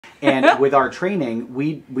And with our training,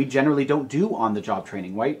 we generally don't do on-the-job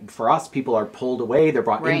training, right? For us, people are pulled away, they're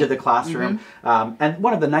brought into the classroom. And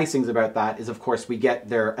one of the nice things about that is, of course, we get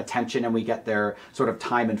their attention and we get their sort of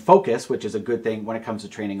time and focus, which is a good thing when it comes to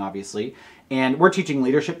training, obviously. And we're teaching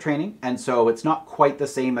leadership training, and so it's not quite the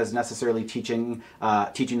same as necessarily teaching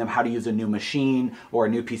them how to use a new machine or a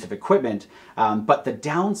new piece of equipment. But the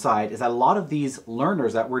downside is that a lot of these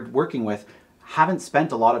learners that we're working with haven't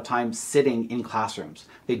spent a lot of time sitting in classrooms.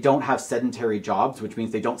 They don't have sedentary jobs, which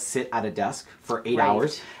means they don't sit at a desk for 8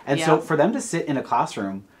 hours. And so for them to sit in a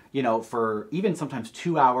classroom, you know, for even sometimes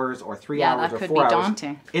 2 hours or 3 hours or 4 hours, that could be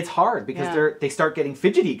daunting. It's hard because they start getting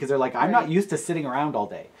fidgety because they're like, I'm not used to sitting around all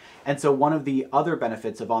day. And so one of the other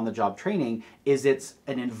benefits of on-the-job training is it's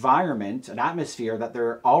an environment, an atmosphere that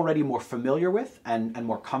they're already more familiar with and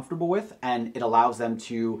more comfortable with, and it allows them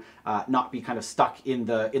to not be kind of stuck in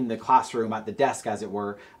the classroom at the desk, as it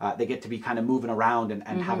were. They get to be kind of moving around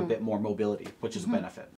and have a bit more mobility, which is a benefit.